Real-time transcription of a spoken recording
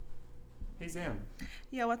Hey, Xan.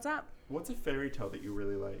 Yo, what's up? What's a fairy tale that you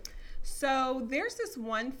really like? So there's this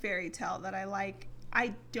one fairy tale that I like.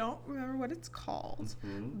 I don't remember what it's called,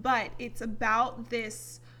 but it's about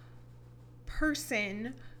this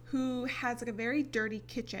person who has like a very dirty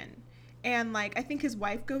kitchen. And like, I think his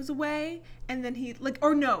wife goes away and then he like,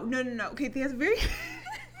 or no. Okay, he has a very...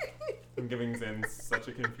 I'm giving Xan such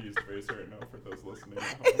a confused face right now for those listening at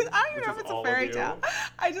home. I don't even know if it's a fairy tale.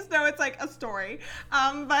 I just know it's like a story.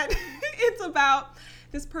 But it's about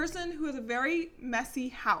this person who has a very messy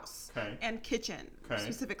house and kitchen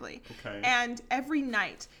specifically. And every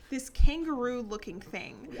night, this kangaroo-looking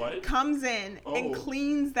thing comes in and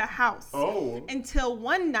cleans the house. Until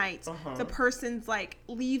one night, the person's like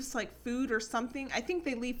leaves like food or something. I think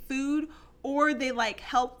they leave food. Or they, like,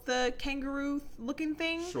 help the kangaroo-looking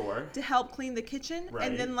thing to help clean the kitchen. Right.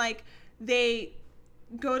 And then, like, they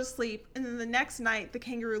go to sleep. And then the next night, the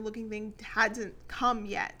kangaroo-looking thing hasn't come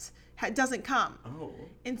yet. Doesn't come. Oh.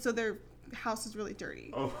 And so their house is really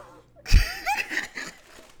dirty. Oh.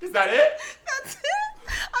 Is that it? That's it.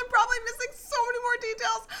 I'm probably missing so many more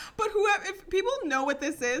details. But if people know what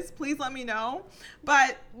this is, please let me know.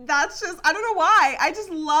 But that's just, I don't know why. I just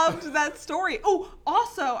loved that story. Oh,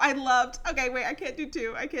 also, I loved, okay, wait, I can't do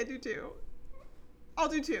two. I'll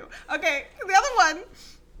do two. Okay, the other one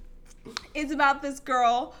is about this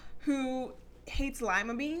girl who hates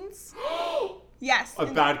lima beans. Yes. A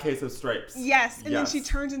bad case of stripes. Yes, and then she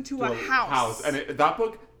turns into a house. And that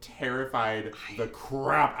book terrified the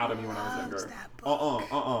crap out of me when I was younger. That book.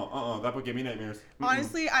 That book gave me nightmares.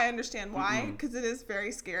 Honestly, I understand why, because it is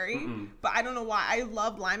very scary. But I don't know why. I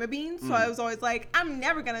love lima beans, so I was always like, I'm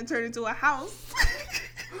never gonna turn into a house.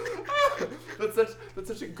 That's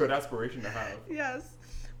such a good aspiration to have. Yes.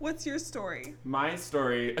 What's your story? My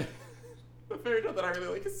story. The fairy tale that I really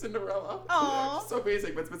like is Cinderella. Aww. So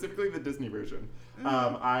basic, but specifically the Disney version.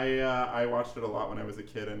 I watched it a lot when I was a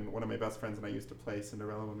kid, and one of my best friends and I used to play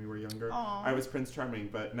Cinderella when we were younger. Aww. I was Prince Charming,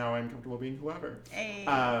 but now I'm comfortable being whoever. Hey.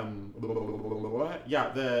 Yeah,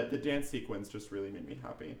 the dance sequence just really made me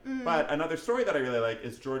happy. But another story that I really like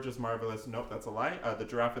is George's Marvelous... Nope, that's a lie. The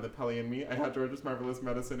Giraffe and the Pelly and Me. I had George's Marvelous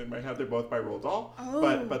Medicine in my head. They're both by Roald Dahl.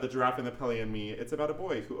 Oh. But the Giraffe and the Pelly and Me, it's about a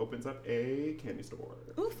boy who opens up a candy store.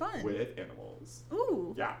 Ooh, fun. With animals.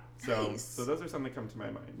 Ooh. Yeah. So those are some that come to my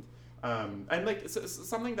mind. And like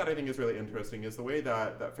something that I think is really interesting is the way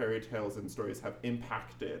that fairy tales and stories have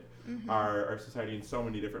impacted our society in so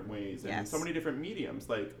many different ways and in so many different mediums,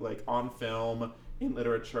 like on film, in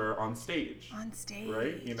literature, on stage.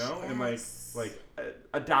 Right? You know? Yes. And like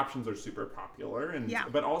adaptions are super popular and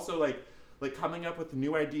but also like coming up with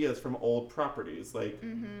new ideas from old properties like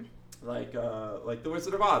the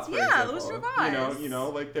Wizard of Oz, for example. The Wizard of Oz. You know,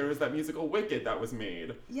 like there was that musical Wicked that was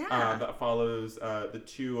made. That follows the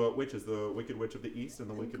two witches, the Wicked Witch of the East and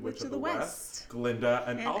the Wicked Witch of the West, Glinda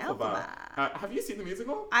and Elphaba. Have you seen the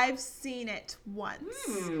musical? I've seen it once.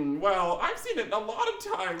 Well, I've seen it a lot of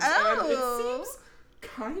times, and it seems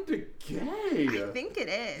kind of gay. I think it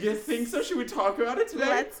is. You think so? Should we talk about it today?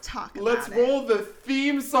 Let's talk about it. Let's roll the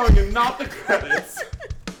theme song and not the credits.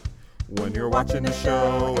 When you're watching a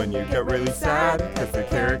show and you get really sad because the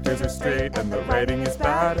characters are straight and the writing is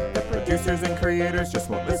bad, the producers and creators just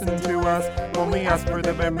won't listen to us. When we ask for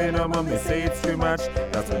the bare minimum, they say it's too much.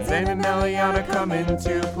 That's when Xan and Eliana come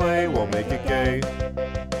into play. We'll make it gay.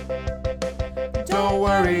 Don't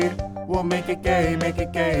worry, we'll make it gay, make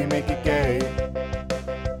it gay, make it gay.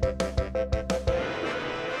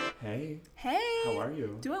 Hey. How are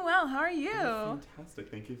you? Doing well. How are you? I'm fantastic.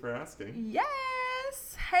 Thank you for asking. Yes.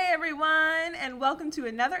 Hey, everyone, and welcome to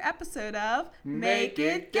another episode of Make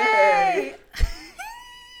It Gay. A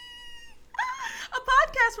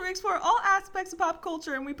podcast where we explore all aspects of pop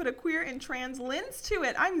culture and we put a queer and trans lens to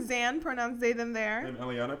it. I'm Xan, pronouns they, them, there. I'm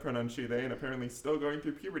Eliana, pronouns she, they, and apparently still going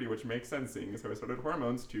through puberty, which makes sense seeing as I started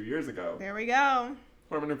hormones 2 years ago. There we go.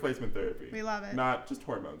 Hormone replacement therapy. We love it. Not just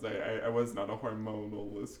hormones. I was not a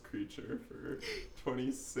hormonal-less creature for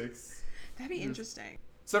 26 That'd be interesting.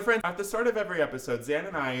 So friends, at the start of every episode, Xan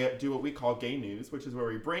and I do what we call gay news, which is where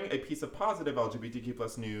we bring a piece of positive LGBTQ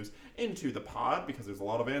plus news into the pod, because there's a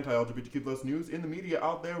lot of anti-LGBTQ plus news in the media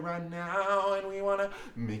out there right now, and we want to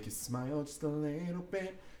make you smile just a little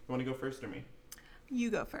bit. You want to go first or me? You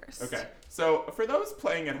go first. Okay, so for those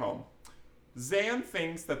playing at home, Xan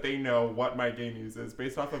thinks that they know what my gay news is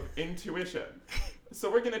based off of intuition. So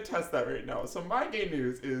we're going to test that right now. So my gay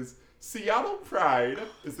news is Seattle Pride.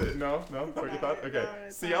 Is it? No? Is that what you thought? Okay.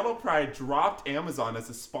 Seattle Pride dropped Amazon as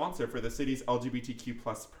a sponsor for the city's LGBTQ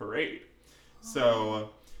plus parade. So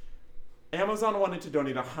Amazon wanted to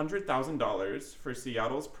donate $100,000 for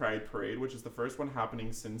Seattle's Pride Parade, which is the first one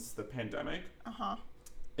happening since the pandemic.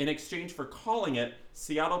 in exchange for calling it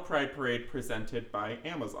Seattle Pride Parade presented by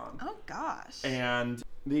Amazon. Oh, gosh. And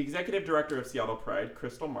the executive director of Seattle Pride,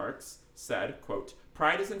 Crystal Marks, said, quote,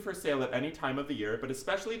 "Pride isn't for sale at any time of the year, but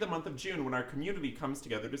especially the month of June when our community comes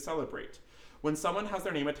together to celebrate. When someone has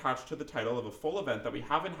their name attached to the title of a full event that we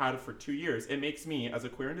haven't had for 2 years, it makes me, as a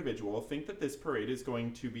queer individual, think that this parade is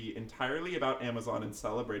going to be entirely about Amazon and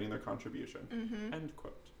celebrating their contribution." Mm-hmm. End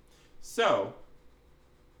quote. So,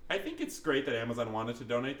 I think it's great that Amazon wanted to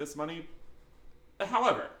donate this money.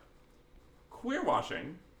 However, queer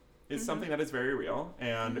washing is something that is very real,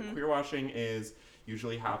 and queer washing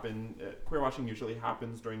usually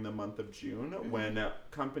happens during the month of June when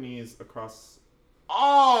companies across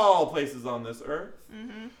all places on this earth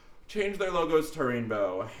change their logos to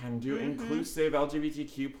rainbow and do inclusive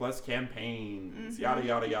LGBTQ plus campaigns, yada,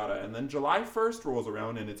 yada, yada. And then July 1st rolls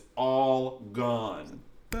around and it's all gone.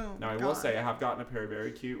 Boom. Now, I will say I have gotten a pair of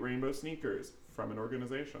very cute rainbow sneakers from an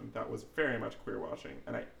organization that was very much queer washing,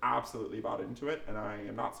 and I absolutely bought into it, and I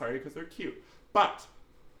am not sorry because they're cute. But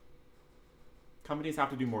companies have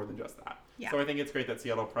to do more than just that. Yeah. So I think it's great that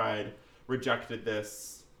Seattle Pride rejected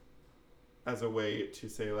this as a way to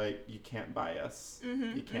say, like, you can't buy us.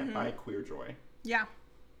 You can't buy queer joy. Yeah.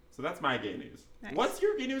 So that's my gay news. Nice. What's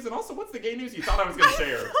your gay news? And also, what's the gay news you thought I was going to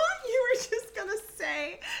share? I thought you were just going to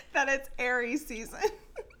say that it's Aries season.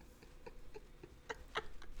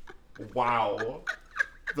 Wow.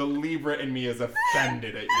 The Libra in me is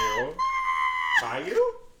offended at you. By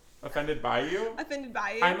you? Offended by you? Offended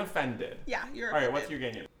by you. I'm offended. Yeah, you're offended. All right, what's your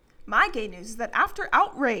gay news? My gay news is that after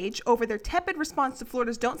outrage over their tepid response to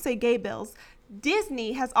Florida's Don't Say Gay bills,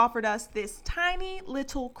 Disney has offered us this tiny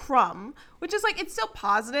little crumb, which is like, it's still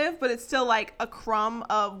positive, but it's still like a crumb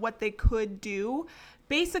of what they could do.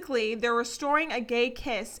 Basically, they're restoring a gay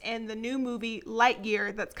kiss in the new movie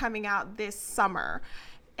Lightyear that's coming out this summer.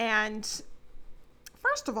 And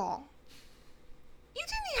first of all, you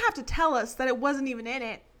didn't even have to tell us that it wasn't even in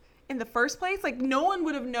it in the first place. Like, no one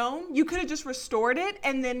would have known. You could have just restored it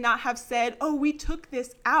and then not have said, oh, we took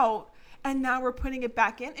this out and now we're putting it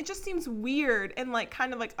back in. It just seems weird and like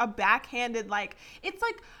kind of like a backhanded, like, it's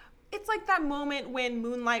like that moment when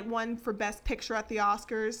Moonlight won for Best Picture at the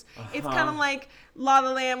Oscars. It's kind of like La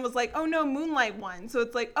La Land was like, oh no, Moonlight won. So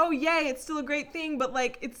it's like, oh yay, it's still a great thing, but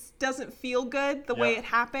like it doesn't feel good the way it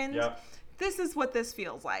happened. Yep. This is what this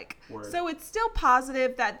feels like. Word. So it's still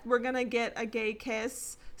positive that we're going to get a gay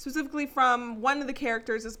kiss, specifically from one of the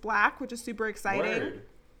characters is black, which is super exciting. Word.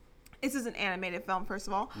 This is an animated film, first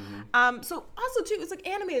of all. So also too, it's like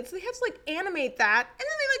animated. So they have to like animate that, and then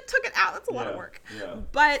they like took it out. That's a lot of work. Yeah.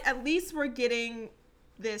 But at least we're getting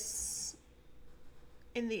this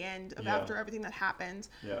in the end of after everything that happened,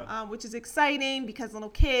 which is exciting because little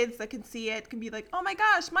kids that can see it can be like, oh my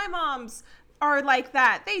gosh, my moms are like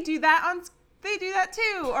that. They do that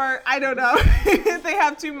too. Or I don't know. If they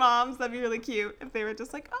have two moms, that'd be really cute. If they were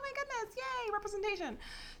just like, oh my goodness, yay, representation.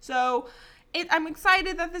 So I'm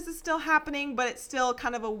excited that this is still happening, but it's still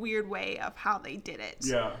kind of a weird way of how they did it.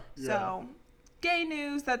 Yeah. So gay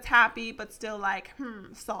news that's happy, but still like,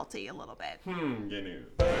 salty a little bit. Gay news.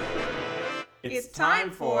 It's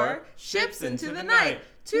time for Ships into the Night.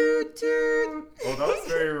 Toot toot. Oh, that was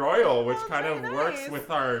very royal, which kind of works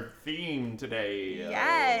with our theme today.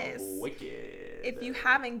 Yes. Wicked. If you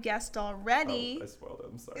haven't guessed already. I spoiled it.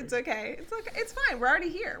 I'm sorry. It's okay. It's okay. It's fine. We're already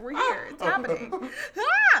here. We're here. It's happening.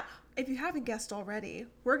 If you haven't guessed already,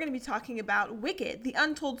 we're going to be talking about Wicked, the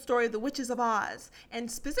untold story of the Witches of Oz, and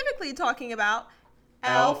specifically talking about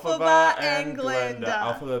Elphaba and Glinda.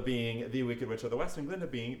 Elphaba being the Wicked Witch of the West and Glinda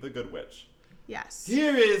being the Good Witch. Yes.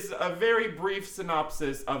 Here is a very brief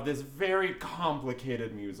synopsis of this very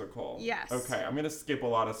complicated musical. Yes. Okay, I'm going to skip a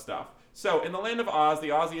lot of stuff. So, in the land of Oz, the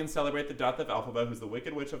Ozians celebrate the death of Elphaba, who's the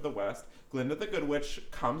Wicked Witch of the West. Glinda the Good Witch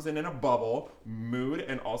comes in a bubble, mood,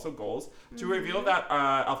 and also goals, to reveal that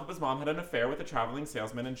Elphaba's mom had an affair with a traveling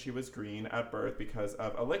salesman, and she was green at birth because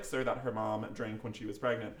of elixir that her mom drank when she was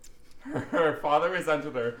pregnant. Her father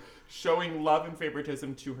resented her, showing love and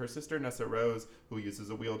favoritism to her sister Nessa Rose, who uses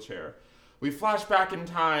a wheelchair. We flash back in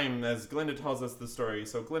time as Glinda tells us the story.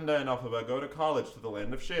 So Glinda and Elphaba go to college to the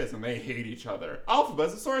land of Shiz, and they hate each other.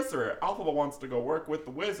 Elphaba's a sorcerer. Elphaba wants to go work with the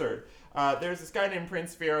wizard. There's this guy named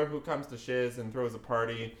Prince Fiero who comes to Shiz and throws a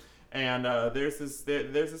party. And there's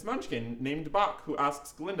this munchkin named Bach who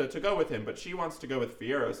asks Glinda to go with him, but she wants to go with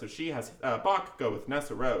Fiero, so she has Bach go with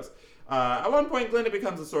Nessa Rose. At one point, Glinda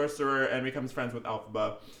becomes a sorcerer and becomes friends with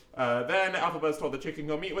Elphaba. Then Elphaba is told that she can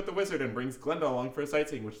go meet with the wizard and brings Glinda along for a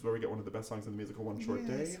sightseeing, which is where we get one of the best songs in the musical, One Short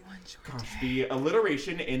Day. Gosh, the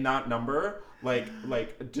alliteration in that number,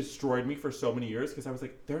 like destroyed me for so many years, because I was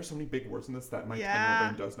like, there are so many big words in this that my 10-year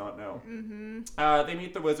brain does not know. They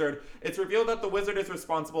meet the wizard. It's revealed that the wizard is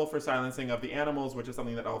responsible for silencing of the animals, which is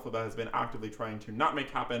something that Elphaba has been actively trying to not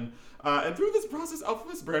make happen. And through this process,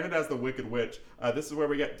 Elphaba is branded as the Wicked Witch. This is where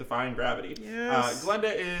we get Defying Gravity. Yes.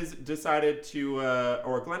 Glinda is decided to,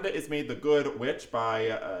 Glinda is made the Good Witch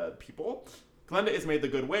by people. Glinda is made the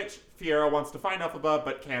Good Witch. Fiero wants to find Elphaba,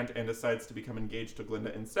 but can't, and decides to become engaged to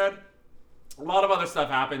Glinda instead. A lot of other stuff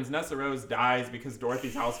happens. Nessa Rose dies because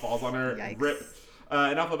Dorothy's house falls on her. Yikes. Rip.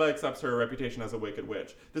 And Elphaba accepts her reputation as a Wicked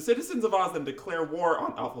Witch. The citizens of Oz then declare war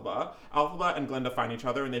on Elphaba. Elphaba and Glinda find each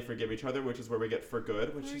other and they forgive each other, which is where we get For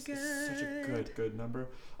Good, which is such a good number.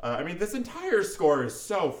 I mean, this entire score is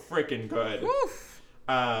so freaking good. Oof.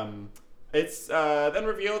 It's then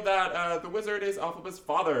revealed that the wizard is Elphaba's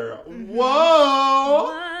father. Whoa!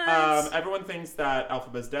 What? Everyone thinks that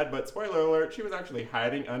Elphaba's dead, but spoiler alert, she was actually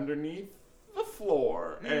hiding underneath the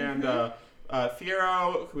floor. And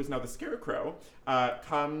Fiero, who is now the Scarecrow,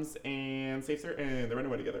 comes and saves her, and they run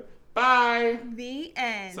away together. Bye. The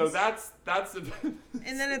end. So that's. And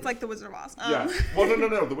then it's like the Wizard of Oz. Yeah. Well,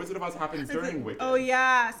 no. The Wizard of Oz happens during Wicked. Oh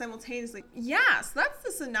yeah, simultaneously. Yeah. So that's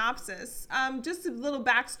the synopsis. Just a little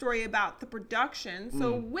backstory about the production.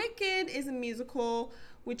 So Wicked is a musical,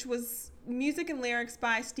 which was music and lyrics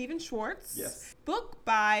by Stephen Schwartz. Yes. Book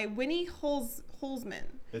by Winnie Holzman.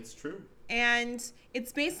 It's true. And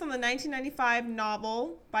it's based on the 1995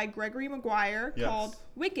 novel by Gregory Maguire called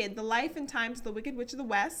Wicked, The Life and Times of the Wicked Witch of the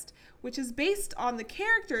West, which is based on the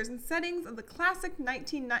characters and settings of the classic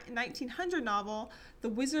 1900 novel, The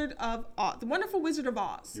Wonderful Wizard of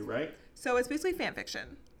Oz. You're right. So it's basically fan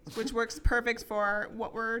fiction, which works perfect for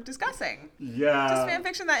what we're discussing. Yeah. Just fan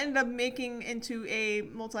fiction that ended up making into a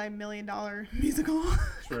multi-million-dollar musical.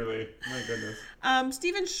 Truly. My goodness.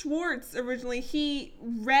 Stephen Schwartz, originally, he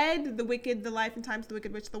read The Life and Times of the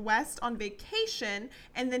Wicked Witch of the West on vacation,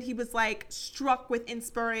 and then he was, like, struck with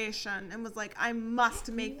inspiration and was like, I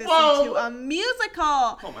must make this into a musical.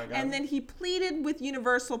 Oh, my God. And then he pleaded with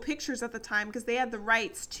Universal Pictures at the time, because they had the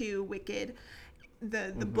rights to Wicked,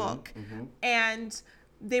 the book, and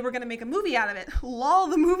they were going to make a movie out of it. Lol,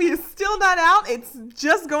 the movie is still not out. It's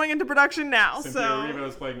just going into production now. Cynthia Erivo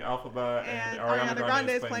is playing Elphaba, and Ariana Grande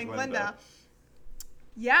is playing Glinda.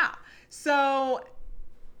 Yeah. So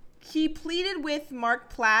he pleaded with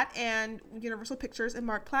Mark Platt and Universal Pictures, and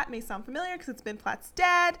Mark Platt may sound familiar because it's Ben Platt's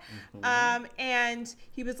dad. And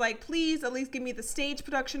he was like, please at least give me the stage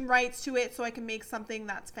production rights to it so I can make something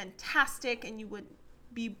that's fantastic and you would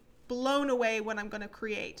be blown away when I'm going to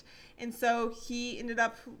create. And so he ended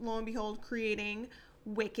up, lo and behold, creating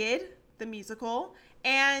Wicked, the musical.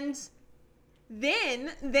 And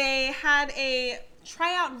then they had a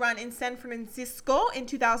tryout run in San Francisco in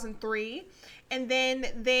 2003. And then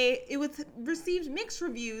it received mixed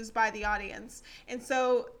reviews by the audience. And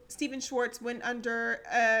so Stephen Schwartz went under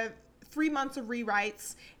 3 months of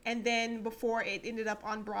rewrites, and then before it ended up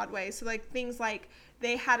on Broadway. So like things like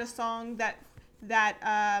they had a song that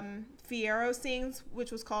Fiero sings,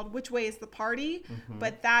 which was called Which Way is the Party,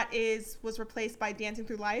 but that was replaced by Dancing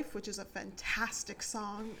Through Life, which is a fantastic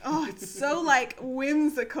song. Oh, it's so like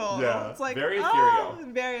whimsical. Yeah, it's like very ethereal.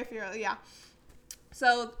 Very ethereal, yeah.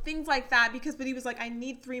 So things like that, but he was like, I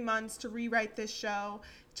need 3 months to rewrite this show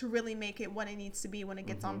to really make it what it needs to be when it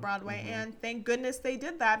gets on Broadway. And thank goodness they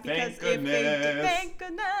did that, because if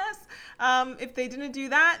they didn't do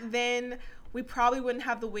that, then we probably wouldn't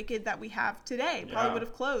have the Wicked that we have today. Probably would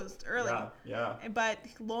have closed early. Yeah. But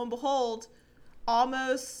lo and behold,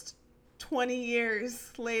 almost 20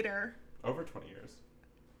 years later. Over 20 years.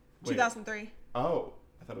 2003. Oh,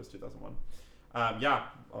 I thought it was 2001.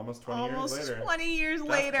 Almost 20 years later. Almost 20 years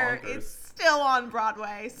later, bonkers. it's still on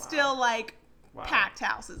Broadway. Wow. Still like packed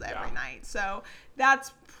houses every night. So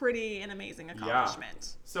that's an amazing accomplishment.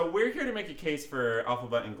 Yeah. So we're here to make a case for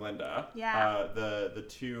Elphaba and Glinda. Yeah. The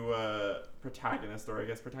two protagonists, or I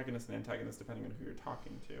guess protagonist and antagonist, depending on who you're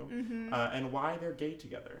talking to, and why they're gay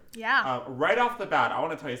together. Yeah. Right off the bat, I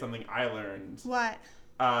want to tell you something I learned. What?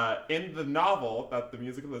 In the novel that the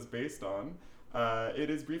musical is based on, it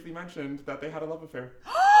is briefly mentioned that they had a love affair.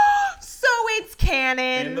 So it's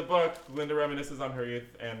canon. In the book, Glinda reminisces on her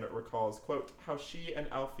youth and recalls, quote, how she and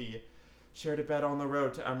Elphie shared a bed on the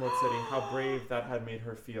road to Emerald City, how brave that had made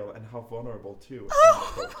her feel, and how vulnerable, too.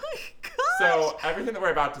 Oh, my God. So everything that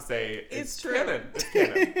we're about to say is canon. It's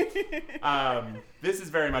canon. This is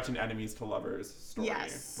very much an enemies to lovers story.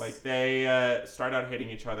 Yes. Like they start out hating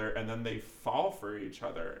each other and then they fall for each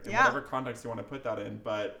other in whatever context you want to put that in.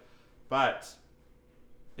 But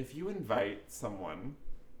if you invite someone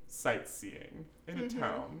sightseeing in a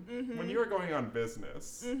town when you are going on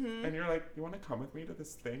business and you're like, you want to come with me to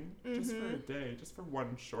this thing just for a day, just for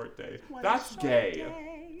one short day, that's gay.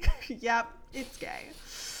 Yep, it's gay.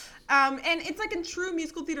 And it's like in true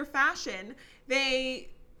musical theater fashion, they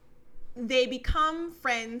become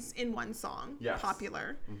friends in one song,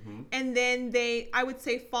 popular, and then they, I would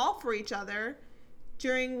say, fall for each other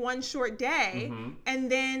during one short day,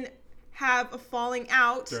 and then have a falling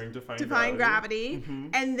out during Defying Gravity,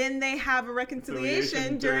 and then they have a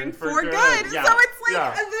reconciliation during For Good. Yeah. So it's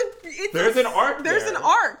like there's an arc. There's an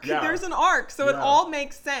arc. Yeah. There's an arc. So it all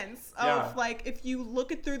makes sense of like if you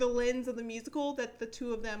look it through the lens of the musical that the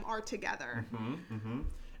two of them are together.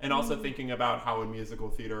 And also thinking about how in musical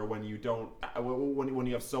theater, when you don't, when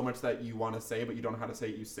you have so much that you want to say, but you don't know how to say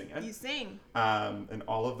it, you sing it. You sing. And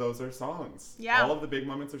all of those are songs. Yeah. All of the big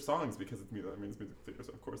moments are songs because it's music. That means musical theater,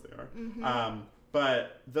 so of course they are.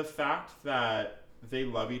 But the fact that they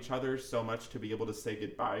love each other so much to be able to say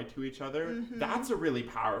goodbye to each other, that's a really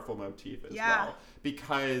powerful motif as well.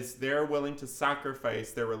 Because they're willing to sacrifice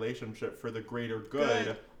their relationship for the greater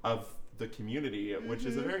good of the community, which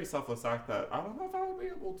is a very selfless act that I don't know if I would be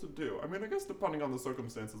able to do. I mean, I guess depending on the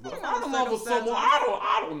circumstances, but if I'm in love with someone,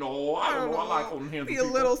 I don't know. I like holding hands with people. Be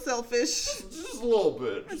a little selfish. Just a little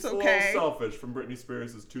bit. It's just okay. a little selfish from Britney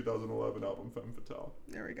Spears' 2011 album, Femme Fatale.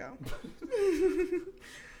 There we go.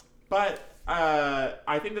 But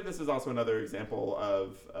I think that this is also another example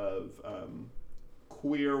of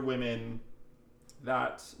queer women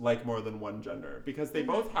that like more than one gender, because they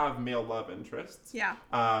both have male love interests. Yeah.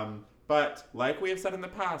 But like we have said in the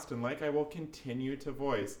past, and like I will continue to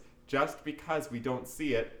voice, just because we don't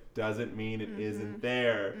see it doesn't mean it isn't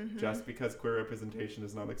there. Just because queer representation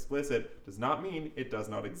is not explicit does not mean it does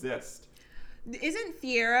not exist. Isn't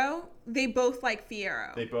Fiyero? They both like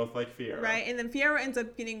Fiyero. They both like Fiyero. Right? And then Fiyero ends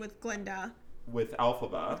up getting with Glinda. With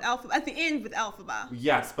Elphaba. At the end with Elphaba.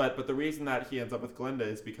 Yes, but the reason that he ends up with Glinda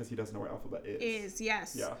is because he doesn't know where Elphaba is.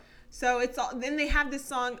 Yes. Yeah. So it's all. Then they have this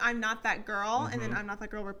song, "I'm Not That Girl," and then "I'm Not That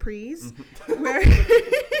Girl" reprise,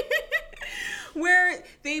 where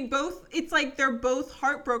they both. It's like they're both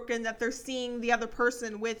heartbroken that they're seeing the other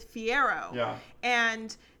person with Fiyero. Yeah.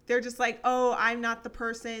 And they're just like, "Oh, I'm not the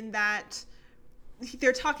person that."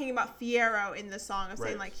 They're talking about Fiyero in the song of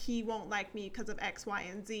saying like he won't like me because of X, Y,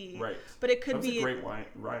 and Z. Right. But it could be a great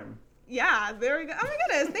rhyme. Yeah, very good. Oh my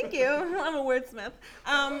goodness, thank you. I'm a wordsmith.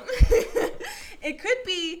 It could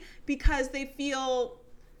be because they feel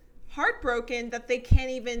heartbroken that they can't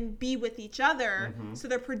even be with each other, so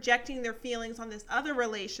they're projecting their feelings on this other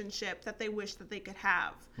relationship that they wish that they could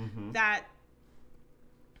have. That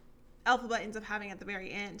Elphaba ends up having at the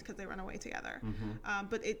very end because they run away together.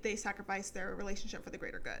 But they sacrifice their relationship for the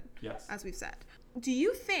greater good. Yes. As we've said. Do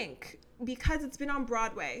you think, because it's been on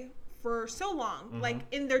Broadway for so long, like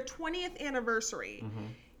in their 20th anniversary,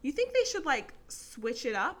 you think they should like switch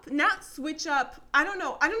it up? Not switch up. I don't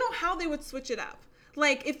know how they would switch it up.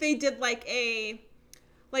 Like if they did like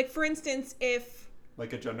for instance, if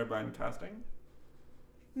like a gender blind casting?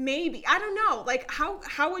 Maybe. I don't know. Like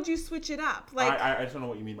how would you switch it up? Like I just don't know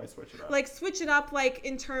what you mean by switch it up. Like switch it up like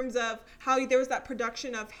in terms of how there was that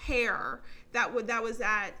production of Hair that was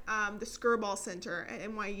at the Skirball Center at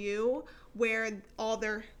NYU where all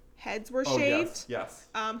their heads were shaved. Yes.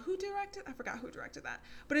 Who directed? I forgot who directed that.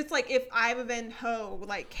 But it's like if Iva Van Ho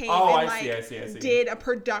like came I see. did a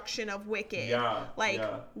production of Wicked. Yeah.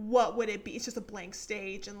 What would it be? It's just a blank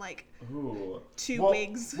stage and like two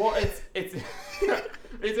wigs. Well, it's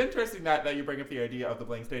it's interesting that you bring up the idea of the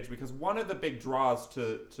blank stage, because one of the big draws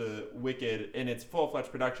to Wicked in its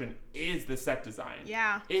full-fledged production is the set design.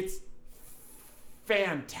 Yeah. It's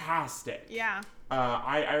fantastic. Yeah.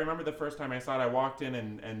 I remember the first time I saw it, I walked in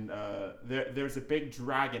and there's a big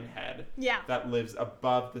dragon head that lives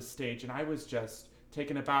above the stage, and I was just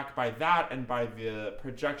taken aback by that and by the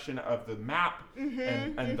projection of the map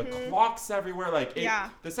and the clocks everywhere. Like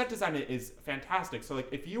the set design is fantastic. So like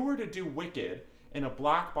if you were to do Wicked in a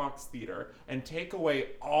black box theater and take away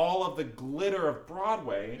all of the glitter of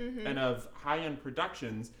Broadway and of high-end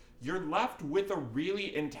productions, you're left with a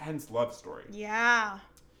really intense love story. Yeah.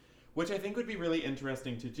 Which I think would be really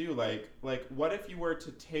interesting to do. Like what if you were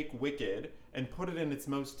to take Wicked and put it in its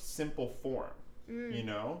most simple form? You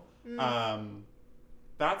know?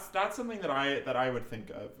 That's something that I would think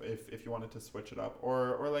of if you wanted to switch it up.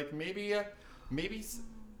 Or like maybe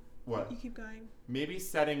What? You keep going. Maybe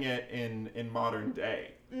setting it in modern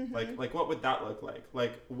day. Like what would that look like?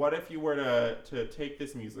 Like, what if you were to take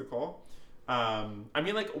this musical? I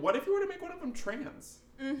mean, like, what if you were to make one of them trans?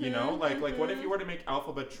 You know, like what if you were to make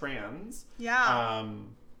Elphaba trans? Yeah.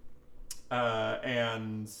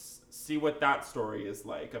 And see what that story is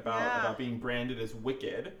like about being branded as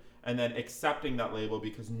wicked and then accepting that label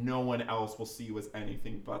because no one else will see you as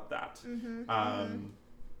anything but that.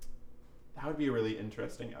 That would be a really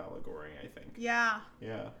interesting allegory, I think. Yeah.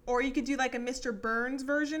 Or you could do like a Mr. Burns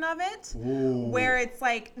version of it. Ooh. Where it's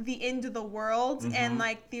like the end of the world and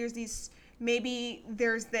like there's this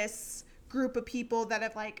group of people that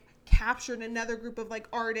have like captured another group of like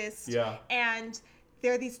artists. Yeah. And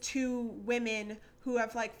there are these two women who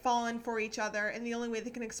have like fallen for each other, and the only way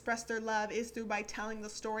they can express their love is by telling the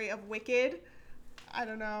story of Wicked. I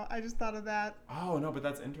don't know. I just thought of that. Oh no, but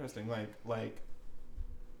that's interesting. Like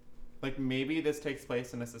maybe this takes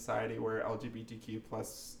place in a society where LGBTQ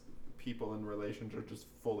plus people in relations are just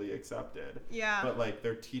fully accepted. Yeah. But like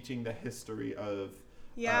they're teaching the history of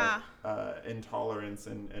intolerance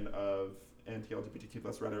and of anti-LGBTQ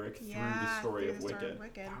plus rhetoric through the story of Wicked.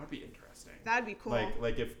 That would be interesting. That'd be cool.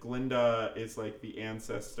 Like if Glinda is like the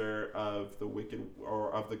ancestor of the Wicked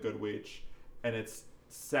or of the Good Witch, and it's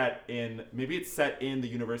set in the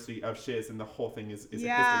University of Shiz, and the whole thing is a history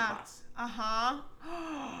class.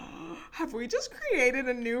 Have we just created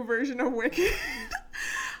a new version of Wicked?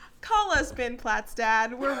 Call us Ben Platt's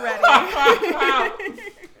dad. We're ready. That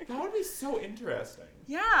would be so interesting.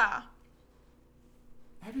 Yeah.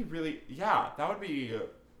 That'd be really, that would be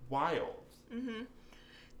wild.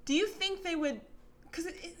 Do you think they would, because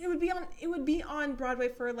it would be on Broadway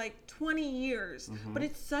for like 20 years, but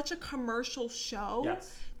it's such a commercial show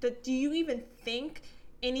that do you even think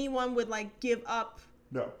anyone would like give up?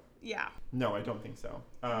 No. Yeah. No, I don't think so.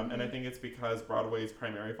 And I think it's because Broadway's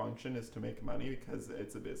primary function is to make money because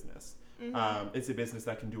it's a business. It's a business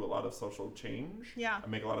that can do a lot of social change. Yeah.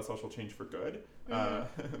 Make a lot of social change for good.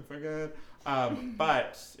 But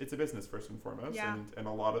it's a business first and foremost. Yeah. And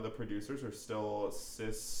a lot of the producers are still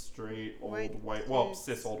cis, straight, old, white,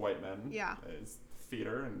 cis old white men. Yeah. It's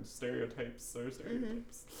theater and stereotypes are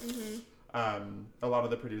stereotypes. A lot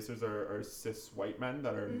of the producers are cis white men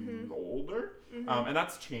that are older. And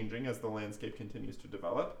that's changing as the landscape continues to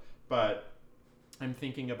develop. But I'm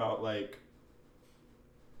thinking about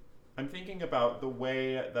the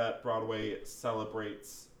way that Broadway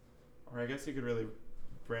celebrates, or I guess you could really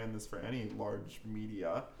brand this for any large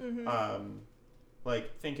media.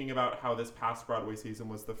 Like thinking about how this past Broadway season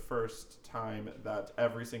was the first time that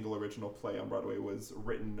every single original play on Broadway was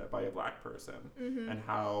written by a Black person, and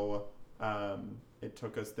how it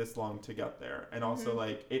took us this long to get there. And also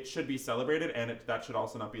like it should be celebrated, and that should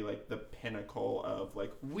also not be like the pinnacle of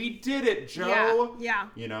like, we did it, Joe. Yeah.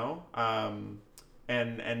 You know?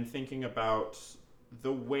 And thinking about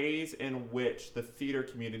the ways in which the theater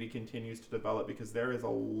community continues to develop, because there is a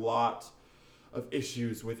lot of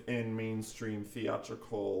issues within mainstream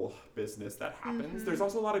theatrical business that happens. There's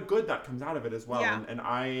also a lot of good that comes out of it as well. Yeah. And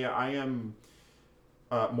I am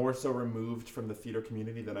more so removed from the theater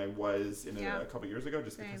community than I was in a couple years ago,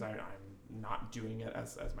 just because I'm not doing it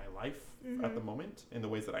as my life at the moment in the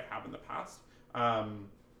ways that I have in the past.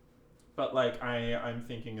 But like I'm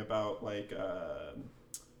thinking about like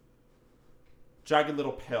Jagged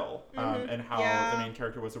Little Pill, and how the main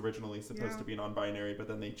character was originally supposed to be non-binary, but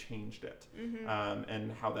then they changed it,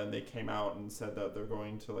 and how then they came out and said that they're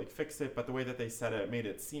going to like fix it, but the way that they said it made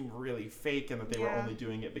it seem really fake, and that they were only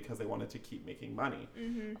doing it because they wanted to keep making money.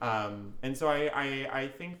 And so I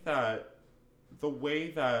think that the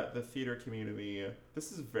way that the theater community,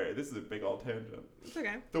 this is a big old tangent. It's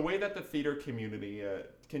okay. The way that the theater community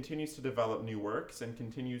continues to develop new works and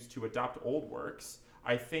continues to adopt old works,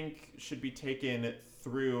 I think should be taken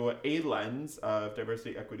through a lens of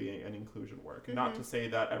diversity, equity, and inclusion work. Not to say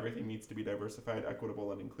that everything needs to be diversified,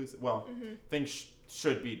 equitable, and inclusive. Well, things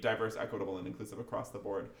should be diverse, equitable, and inclusive across the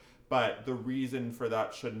board. But the reason for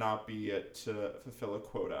that should not be to fulfill a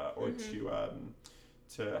quota or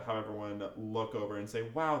to have everyone look over and say,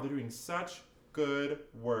 wow, they're doing such good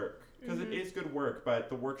work. Because it is good work, but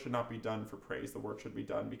the work should not be done for praise. The work should be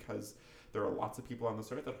done because there are lots of people on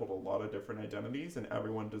this earth that hold a lot of different identities, and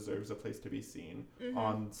everyone deserves a place to be seen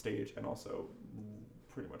on stage and also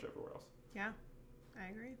pretty much everywhere else. Yeah, I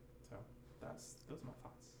agree. So those are my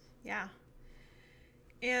thoughts. Yeah.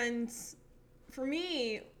 And for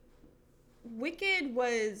me, Wicked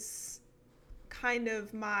was kind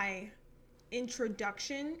of my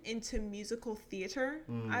introduction into musical theater,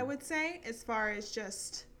 I would say, as far as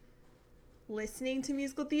just listening to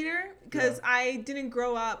musical theater, because I didn't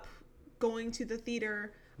grow up going to the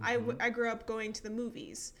theater I grew up going to the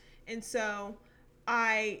movies. And so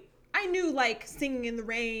I knew like Singing in the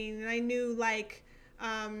Rain, and I knew like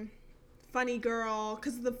Funny Girl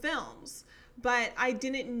because of the films. But I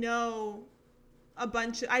didn't know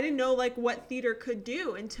I didn't know like what theater could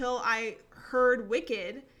do until I heard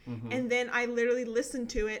Wicked. And then I literally listened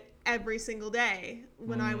to it every single day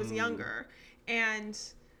when I was younger. And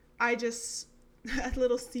I just, a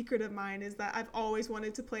little secret of mine is that I've always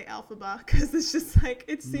wanted to play Elphaba because it's just like,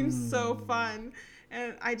 it seems so fun.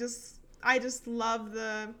 And I just love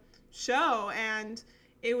the show, and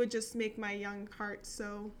it would just make my young heart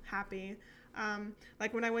so happy.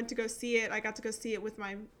 Like when I went to go see it, I got to go see it with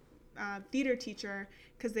my theater teacher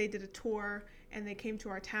because they did a tour and they came to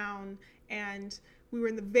our town, and we were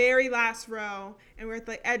in the very last row, and we're at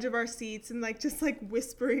the edge of our seats and like just like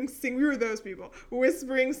whispering, we were those people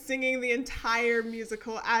whispering, singing the entire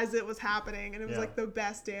musical as it was happening, and it was like the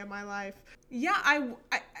best day of my life. Yeah, I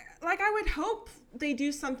would hope they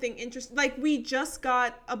do something interesting. Like we just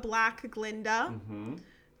got a black Glinda.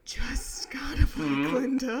 Just got a black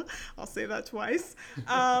Glinda. I'll say that twice.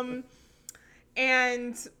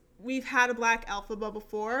 And we've had a black Elphaba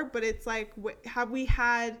before, but it's like, have we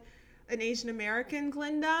had an Asian American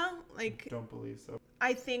Glinda? Like, don't believe so.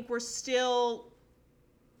 I think we're still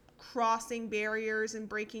crossing barriers and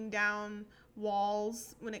breaking down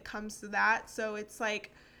walls when it comes to that. So it's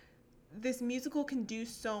like, this musical can do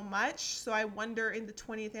so much. So I wonder, in the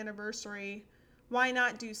 20th anniversary, why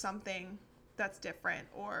not do something that's different,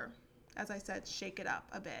 or, as I said, shake it up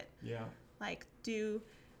a bit. Yeah. Like,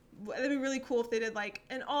 it'd be really cool if they did like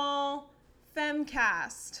an all femme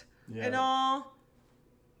cast, an all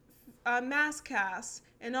mass cast,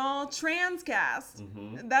 an all trans cast.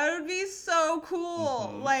 That would be so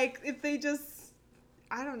cool. Like if they just,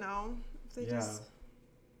 I don't know, if they just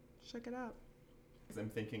shake it up. I'm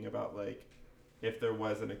thinking about like if there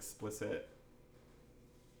was an explicit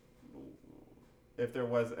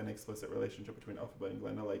relationship between Elphaba and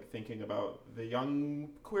Glinda, like thinking about the young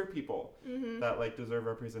queer people that like deserve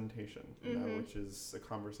representation, you know, which is a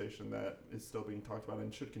conversation that is still being talked about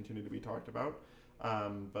and should continue to be talked about.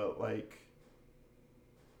 But like,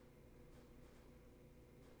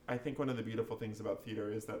 I think one of the beautiful things about theater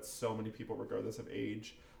is that so many people, regardless of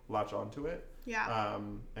age, latch onto it. Yeah.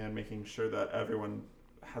 And making sure that everyone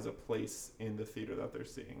has a place in the theater that they're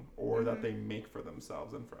seeing, or that they make for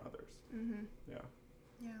themselves and for others. Yeah.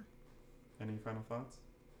 Yeah. Any final thoughts?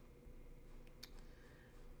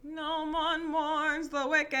 No one mourns the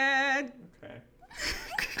wicked. Okay.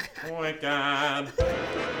 Wicked.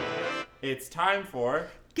 It's time for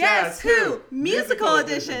Guess Who? Musical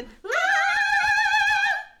Edition.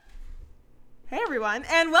 Hey everyone,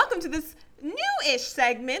 and welcome to this new-ish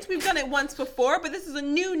segment. We've done it once before, but this is a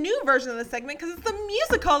new version of the segment because it's the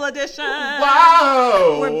musical edition.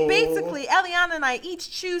 Wow! Where basically Eliana and I each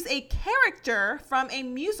choose a character from a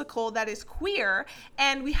musical that is queer,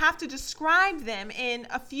 and we have to describe them in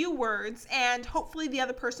a few words, and hopefully the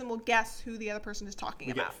other person will guess who the other person is talking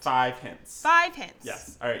about. We get 5 hints. 5 hints.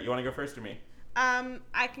 Yes. All right, you want to go first or me?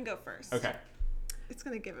 I can go first. Okay. It's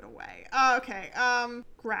going to give it away. Okay.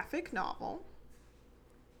 Graphic novel.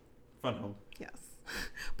 Fun Home. Yes.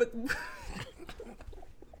 But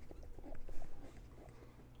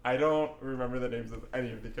I don't remember the names of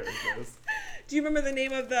any of the characters. Do you remember the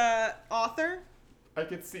name of the author? I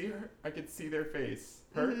could see her. I could see their face.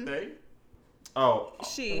 Her? They? Oh.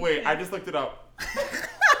 She. Wait, I just looked it up.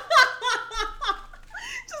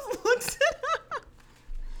 Just looked it up.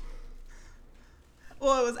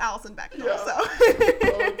 Well, it was Alison Bechdel, yeah. so.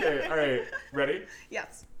 Okay, all right. Ready?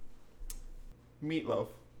 Yes. Meatloaf.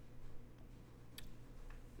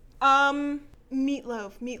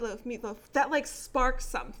 Meatloaf. That like sparks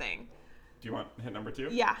something. Do you want hit number 2?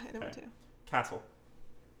 Yeah, hit number 2. Castle.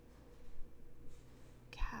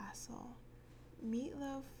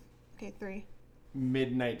 Meatloaf. Okay, 3.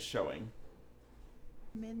 Midnight Showing.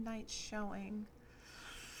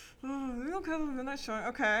 Oh, okay, Midnight Showing.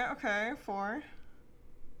 Okay, 4.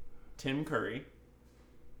 Tim Curry.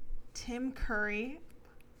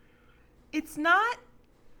 It's not.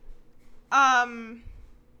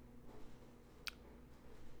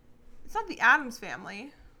 It's not the Addams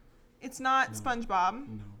Family. It's not SpongeBob.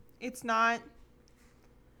 No. It's not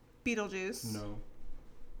Beetlejuice. No.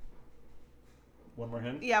 One more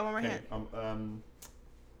hint? Yeah, one more hint.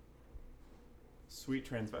 Sweet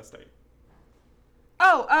Transvestite.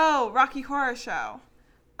 Oh, Rocky Horror Show.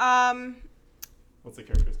 What's the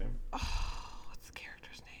character's name? What's the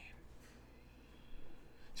character's name?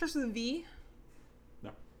 Starts with a V?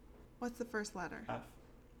 No. What's the first letter? F.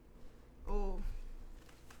 Oh.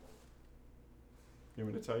 You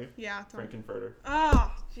want me to tell you? Yeah. Frankenfurter.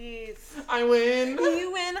 Oh, jeez. I win.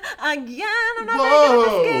 You win again. I'm not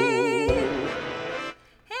Whoa. making a mistake.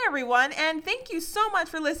 Hey everyone, and thank you so much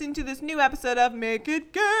for listening to this new episode of Make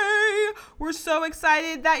It Gay. We're so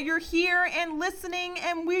excited that you're here and listening,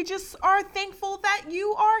 and we just are thankful that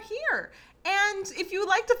you are here. And if you would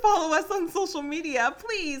like to follow us on social media,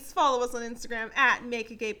 please follow us on Instagram at Make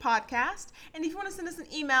It Gay Podcast. And if you want to send us an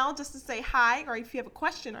email just to say hi, or if you have a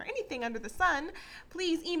question or anything under the sun,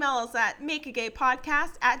 please email us at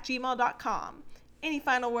makeitgaypodcast@gmail.com. Any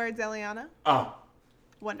final words, Eliana?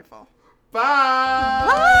 Wonderful. Bye.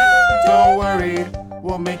 Bye. Don't worry,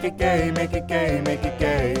 we'll make it gay, make it gay, make it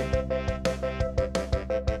gay.